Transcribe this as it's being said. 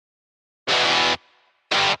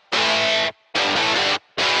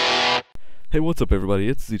Hey, what's up everybody,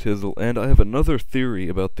 it's zTizzle, and I have another theory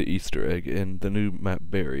about the Easter egg in the new map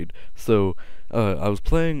Buried. So, I was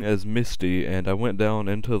playing as Misty, and I went down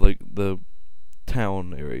into, like, the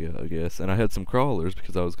town area, I guess, and I had some crawlers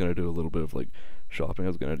because I was gonna do a little bit of, like, shopping. I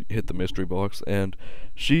was gonna hit the mystery box, and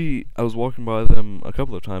I was walking by them a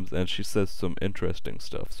couple of times, and she says some interesting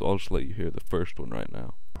stuff, so I'll just let you hear the first one right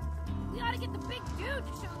now. We gotta get the big dude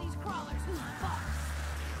to show these crawlers who's boss.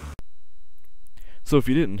 So if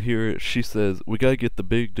you didn't hear it, she says, we gotta get the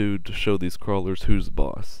big dude to show these crawlers who's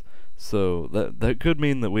boss. So that could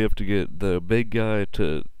mean that we have to get the big guy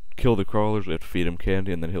to kill the crawlers. We have to feed him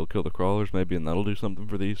candy and then he'll kill the crawlers maybe, and that'll do something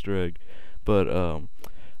for the Easter egg. But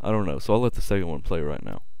I don't know, so I'll let the second one play right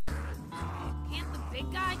now. Can't the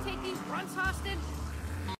big guy take these grunts hostage?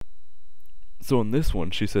 So in this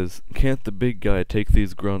one, she says, can't the big guy take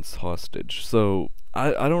these grunts hostage? So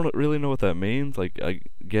I don't really know what that means. Like, I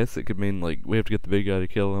guess it could mean, like, we have to get the big guy to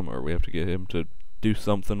kill him, or we have to get him to do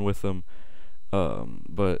something with them.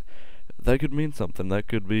 But that could mean something. That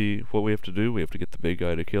could be what we have to do. We have to get the big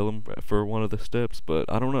guy to kill him for one of the steps, but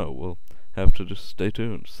I don't know. We'll have to just stay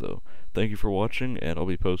tuned. So, thank you for watching, and I'll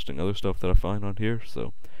be posting other stuff that I find on here.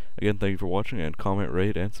 So, again, thank you for watching, and comment,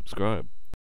 rate, and subscribe.